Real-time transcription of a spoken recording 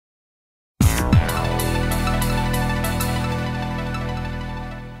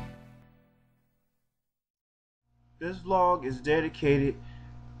This vlog is dedicated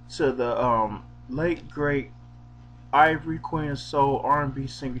to the late great Ivory Queen of Soul R&B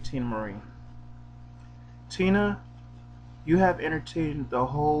singer Teena Mare. Teena, you have entertained the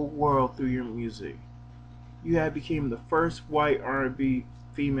whole world through your music. You have become the first white R&B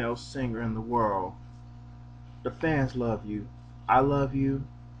female singer in the world. The fans love you. I love you.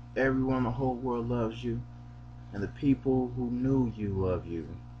 Everyone in the whole world loves you. And the people who knew you love you.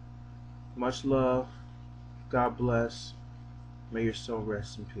 Much love. God bless. May your soul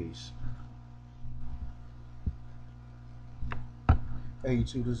rest in peace. Hey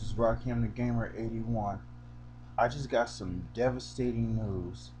YouTube, this is Rakim the Gamer 81. I just got some devastating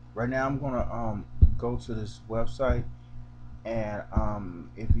news. Right now I'm gonna go to this website, and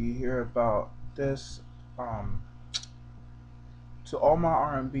if you hear about this, to all my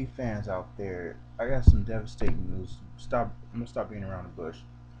R&B fans out there, I got some devastating news. I'm gonna stop being around the bush.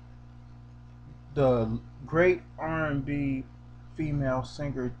 The great R&B female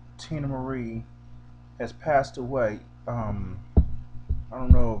singer Teena Mare has passed away. I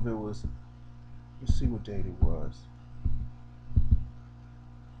don't know if it was. Let's see what date it was.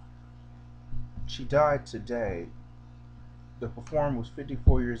 She died today. The performer was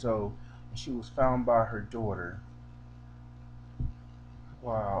 54 years old, and she was found by her daughter.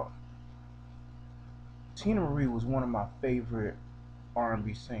 Wow. Teena Mare was one of my favorite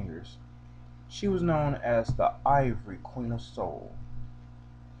R&B singers. She was known as the Ivory Queen of Soul.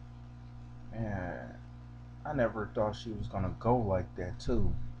 And I never thought she was gonna go like that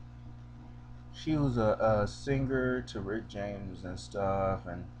too. She was a singer to Rick James and stuff,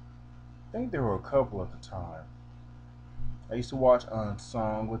 and I think there were a couple at the time. I used to watch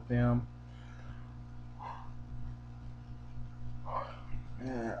Unsung with them.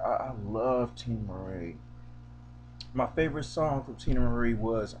 Man, I love Teena Mare. My favorite song from Teena Mare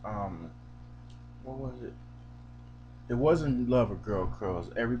was what was it? It wasn't Lover Girl, cause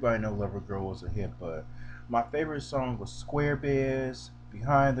everybody know Lover Girl was a hit, but my favorite song was Square Biz,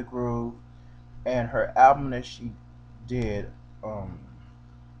 Behind the Groove, and her album that she did,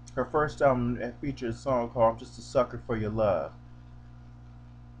 her first album that featured a song called I'm Just a Sucker for Your Love.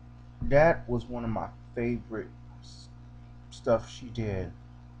 That was one of my favorite stuff she did.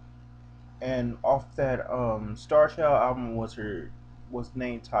 And off that Star Child album was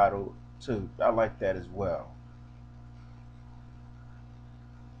name titled too. I like that as well.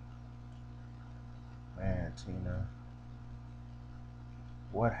 Man, Teena,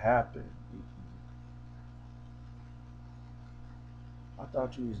 what happened? I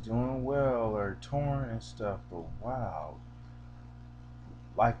thought you was doing well or touring and stuff, but wow,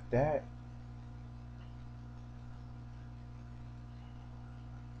 like that.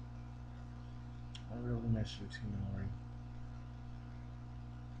 I really miss you, Teena Mare.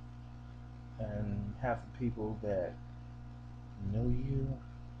 And half the people that know you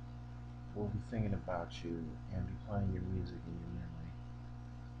will be thinking about you and be playing your music in your memory.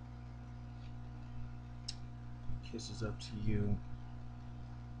 Kisses up to you.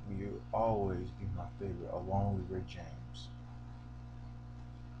 You'll always be my favorite, along with Rick James.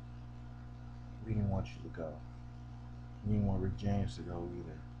 We didn't want you to go. We didn't want Rick James to go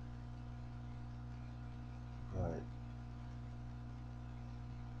either. But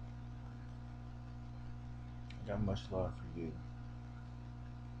I got much love for you.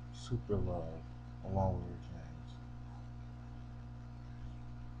 Super love, along with Rick James.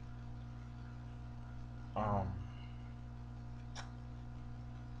 Um,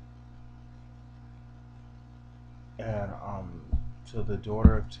 and to the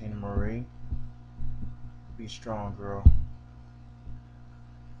daughter of Teena Mare, be strong, girl.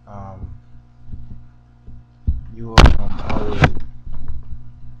 Um, you will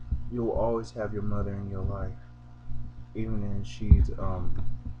you will always have your mother in your life, even when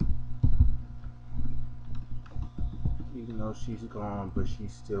even though she's gone, but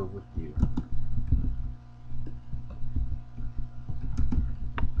she's still with you.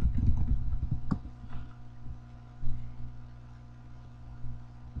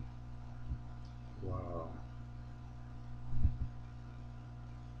 Wow.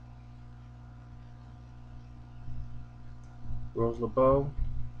 Rose LeBeau,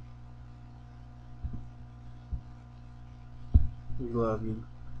 we love you,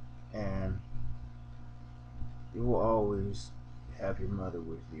 and you will always have your mother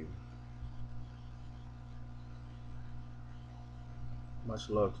with you. Much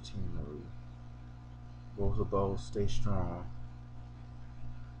love to Teena Mare. Rose LeBeau, stay strong.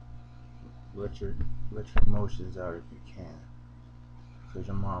 Let your let your emotions out if you can, because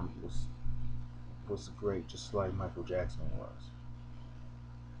your mom was great, just like Michael Jackson was.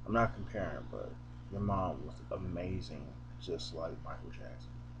 I'm not comparing, but Your mom was amazing, just like Michael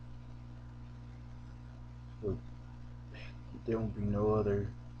Jackson. But there won't be no other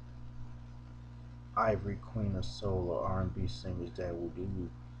Ivory Queen of Soul or R&B singers that will do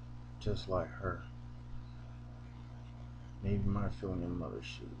just like her. Maybe you might feel in your mother's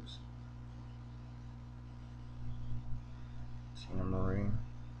shoes. Teena Mare,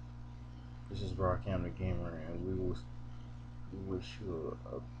 this is Rock the Gamer, and we wish you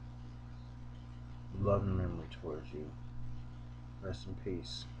a loving memory towards you. Rest in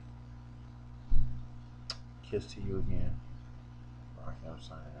peace. Kiss to you again. Rock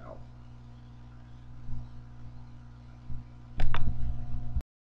signing.